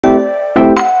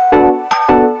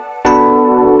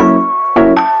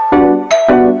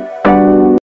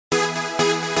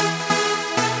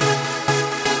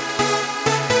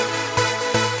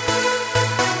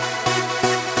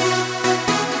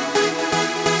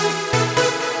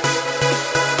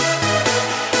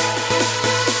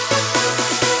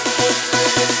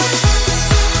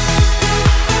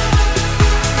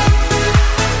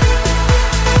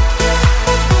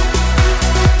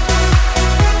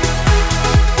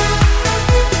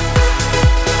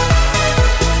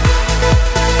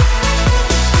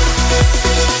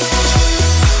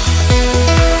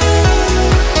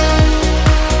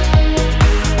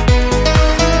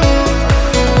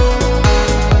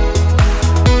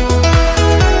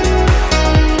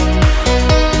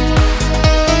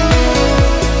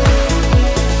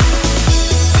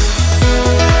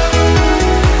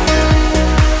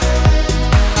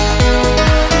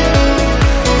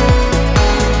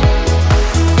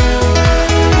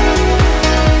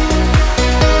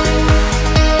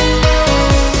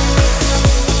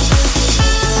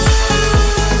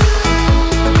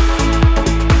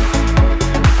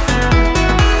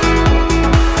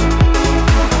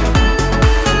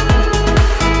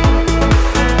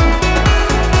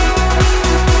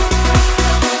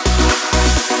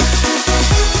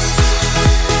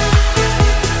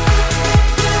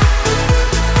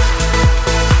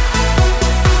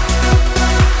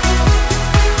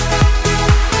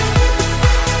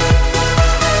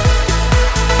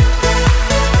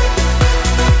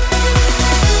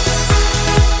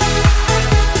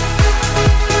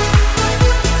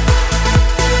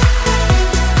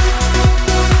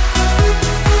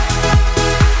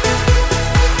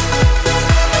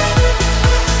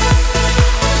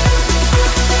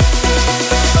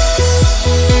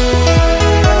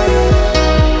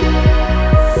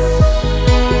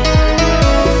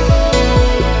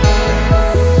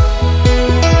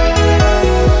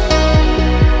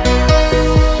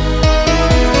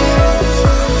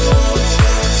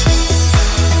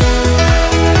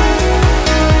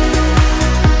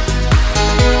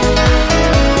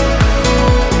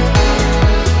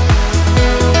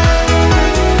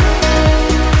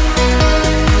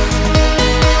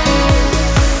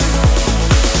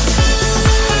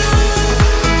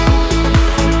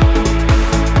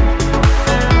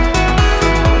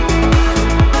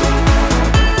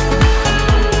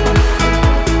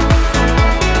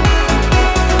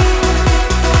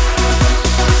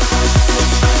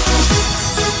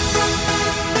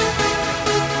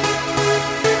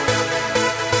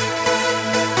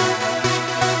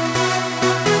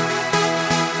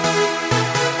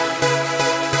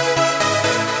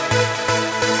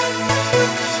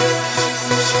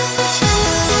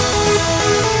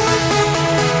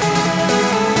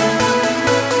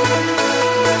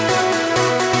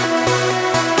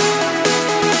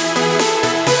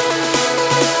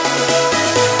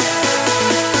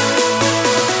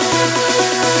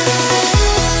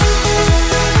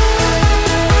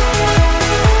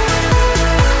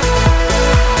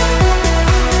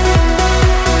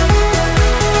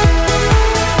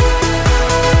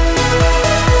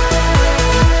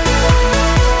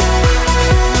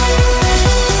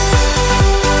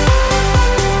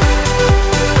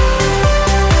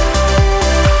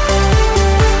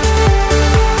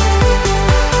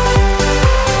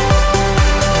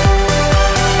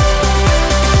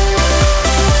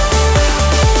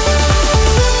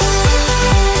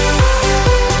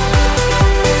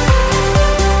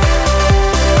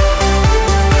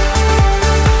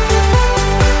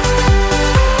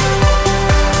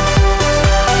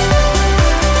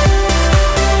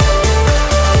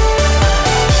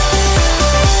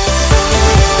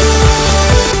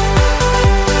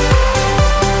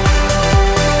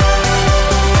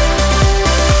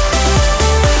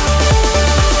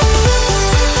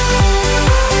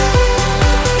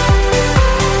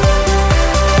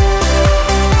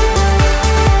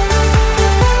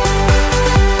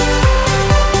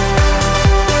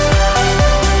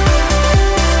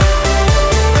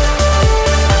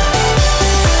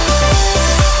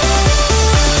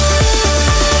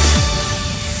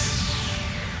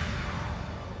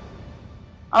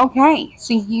Okay,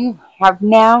 so you have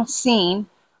now seen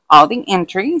all the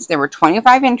entries. There were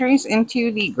 25 entries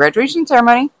into the graduation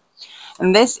ceremony.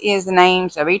 And this is the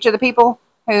names of each of the people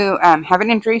who have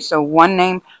an entry. So one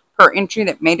name per entry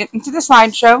that made it into the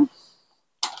slideshow.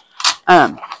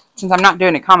 Since I'm not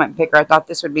doing a comment picker, I thought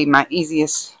this would be my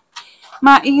easiest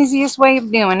way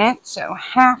of doing it. So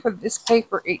half of this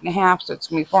paper, 8.5, so it's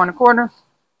gonna be 4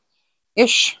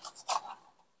 1/4-ish.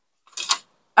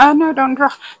 Oh no, don't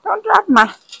drop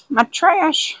my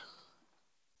trash.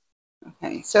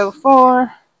 Okay, so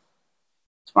 4,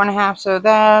 4.5, so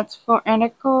that's 4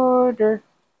 1/4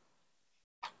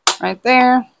 right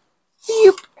there.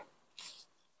 Beep.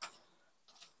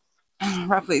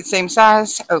 Roughly the same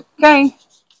size. Okay.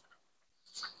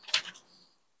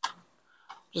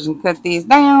 Just gonna cut these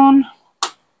down.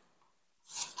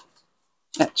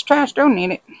 That's trash, don't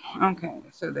need it. Okay,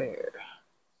 so there.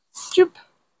 Zoop.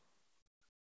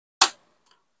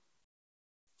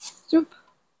 Zoop.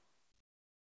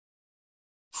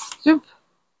 Zoop.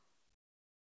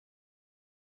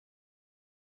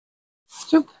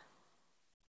 Zoop.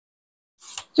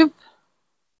 Zoop.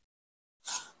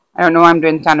 I don't know why I'm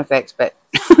doing sound effects, but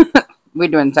we're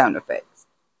doing sound effects.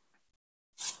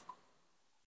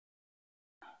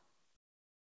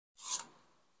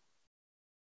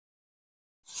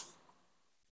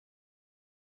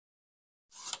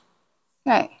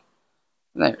 Okay,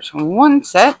 there's one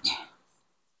set.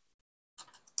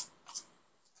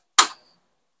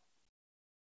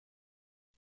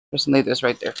 Just leave this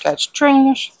right there. Catch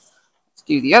trash. Let's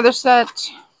do the other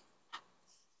set.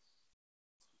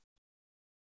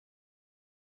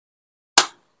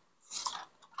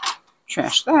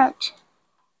 Trash that.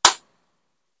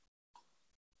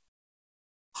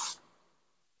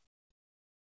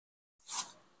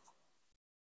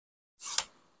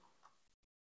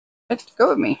 Let's go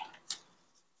with me.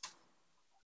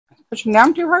 Pushing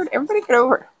down too hard. Everybody get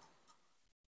over.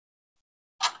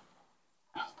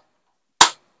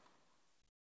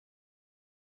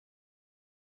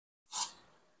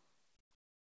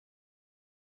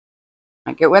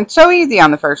 Like it went so easy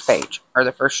on the first page, or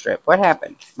the first strip. What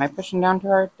happened? Am I pushing down too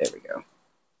hard? There we go.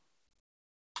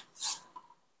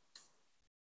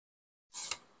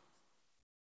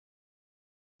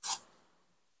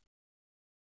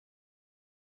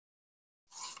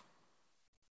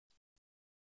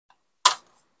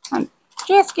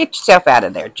 Jess, get yourself out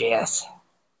of there, Jess.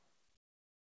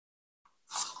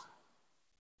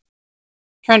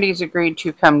 Trendy's agreed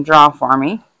to come draw for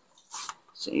me.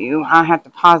 So I have to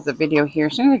pause the video here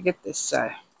as soon as I get this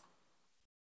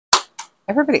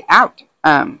everybody out.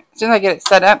 As soon as I get it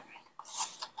set up,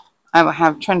 I will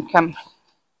have Trent come.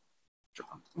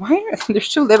 Why there's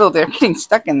too little? They're getting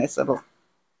stuck in this little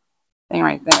thing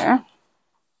right there.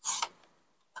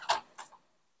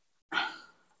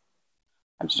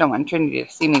 I just don't want Trinity to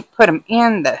see me put them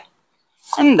in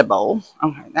the bowl.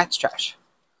 Okay, that's trash.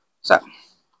 So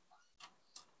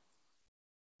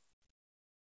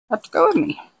let's go with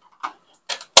me.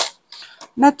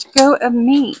 Let's go of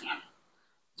me.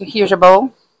 So here's your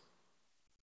bowl.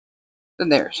 So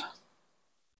there's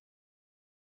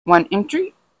one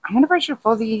entry. I wonder if I should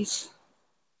fold these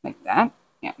like that.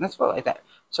 Yeah, let's fold like that.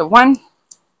 So 1,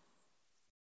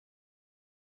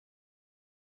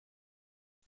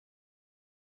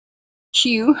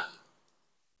 2.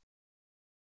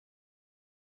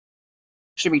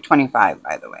 Should be 25,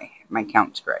 by the way, if my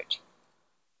count's correct.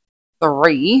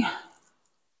 3.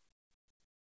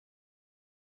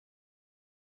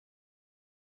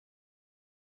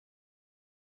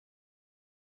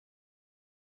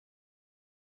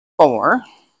 4.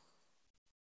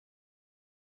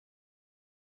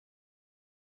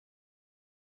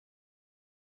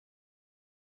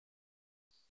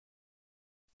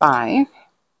 5.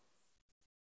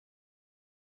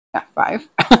 Yeah, 5.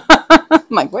 I'm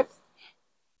like, what?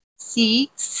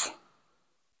 6.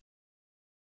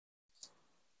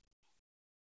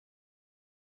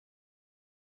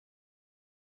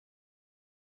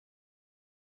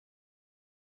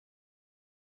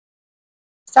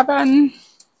 7.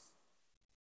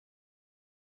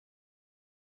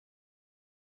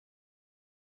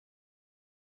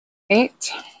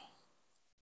 8.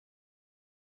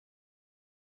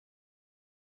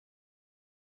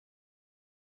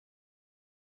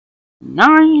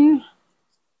 9.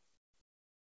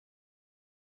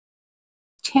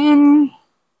 10.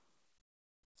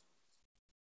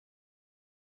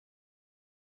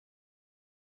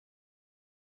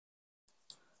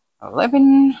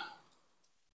 11.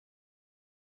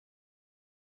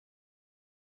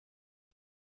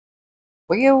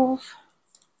 12.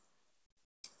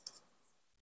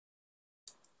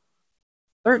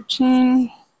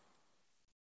 13.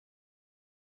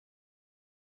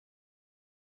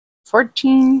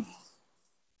 14,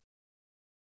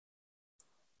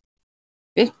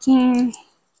 15,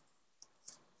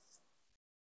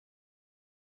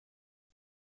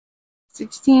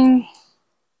 16,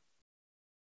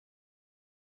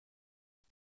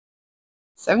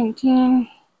 17,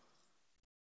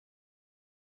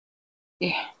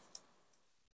 yeah,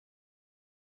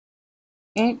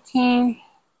 18,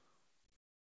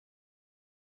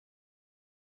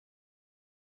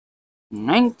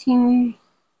 19,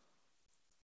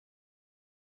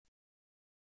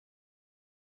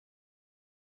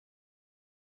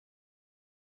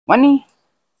 20,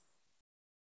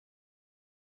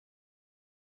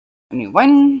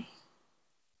 21,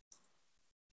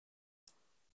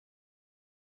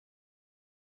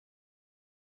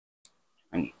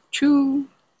 22,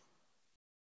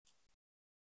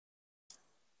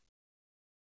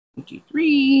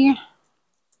 23,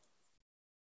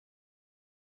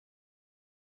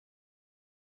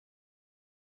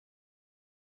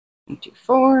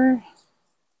 24,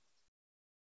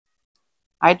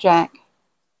 hijack,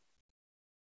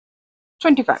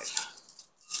 25.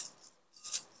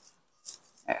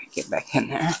 Get back in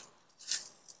there.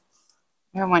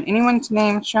 I don't want anyone's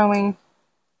name showing.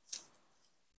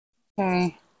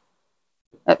 Okay.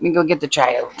 Let me go get the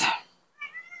child.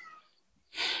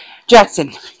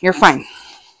 Jackson, you're fine.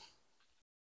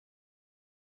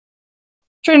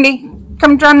 Trinity,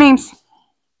 come draw names.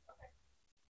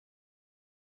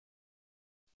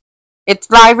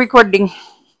 It's live recording.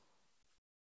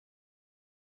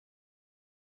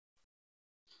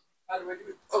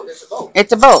 Oh, there's a bowl.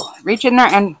 It's a bowl. Reach in there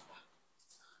and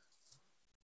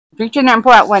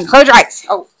pull out one. Close your eyes.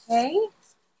 Okay.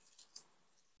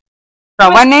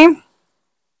 Draw one name.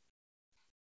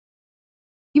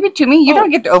 Give it to me. You don't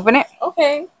get to open it.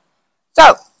 Okay.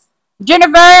 So,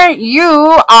 Jennifer,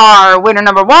 you are winner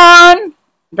number 1.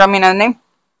 Draw me another name.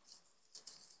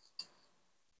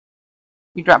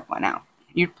 You dropped one out.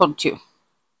 You pulled 2.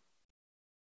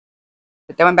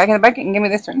 Put that one back in the bucket and give me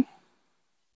this one.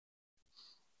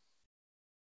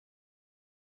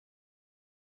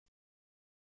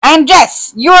 And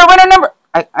Jess, you are winner number...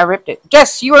 I ripped it.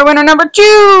 Jess, you are winner number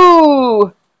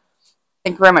 2.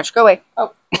 Thank you very much. Go away.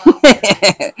 Oh.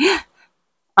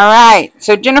 All right.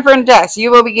 So Jennifer and Jess, you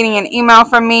will be getting an email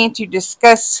from me to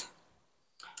discuss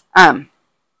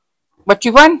what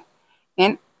you won.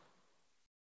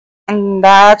 And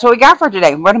that's what we got for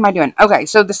today. What am I doing? Okay.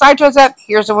 So the slideshow's up.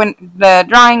 Here's the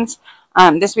drawings.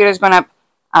 This video is going up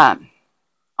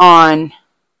on...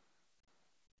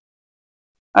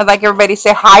 I'd like everybody to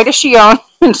say hi to Shion.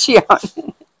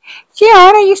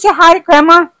 Shion, you say hi to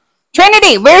Grandma?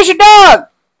 Trinity, where's your dog?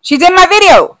 She's in my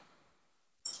video.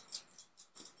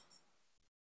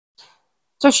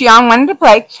 So Shion wanted to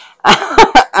play.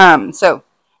 So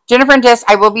Jennifer and Jess,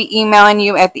 I will be emailing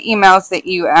you at the emails that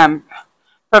you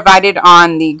provided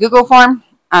on the Google form.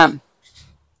 And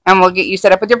we'll get you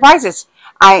set up with your prizes.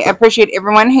 I appreciate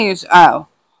everyone who's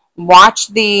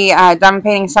watched the Diamond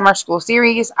Painting Summer School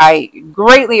series. I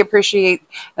greatly appreciate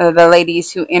the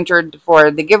ladies who entered for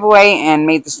the giveaway and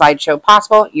made the slideshow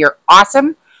possible. You're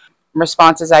awesome.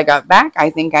 Responses I got back, I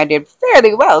think I did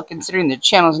fairly well considering the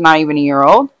channel's not even a year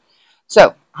old.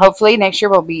 So hopefully next year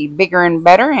will be bigger and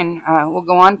better, and we'll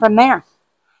go on from there.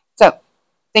 So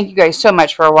thank you guys so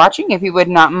much for watching. If you would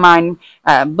not mind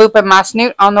booping my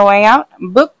snoot on the way out,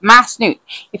 boop my snoot.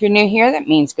 If you're new here, that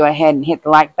means go ahead and hit the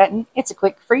like button. It's a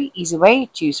quick, free, easy way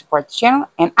to support the channel,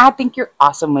 and I think you're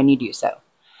awesome when you do so.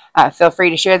 Feel free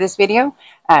to share this video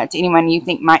to anyone you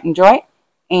think might enjoy it.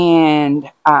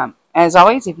 And as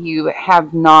always, if you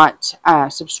have not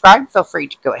subscribed, feel free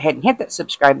to go ahead and hit that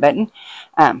subscribe button.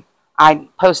 I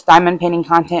post diamond painting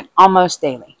content almost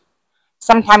daily,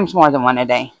 sometimes more than one a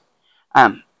day.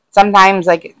 Sometimes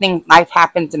life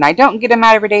happens and I don't get them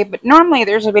out every day, but normally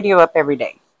there's a video up every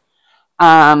day.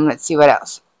 Let's see what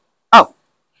else. Oh,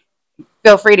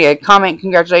 feel free to comment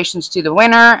congratulations to the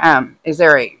winner. Is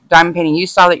there a diamond painting you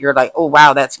saw that you're like, oh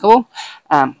wow, that's cool?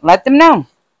 Let them know.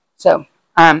 So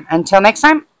until next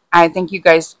time, I thank you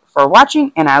guys for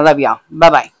watching, and I love y'all. Bye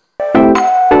bye.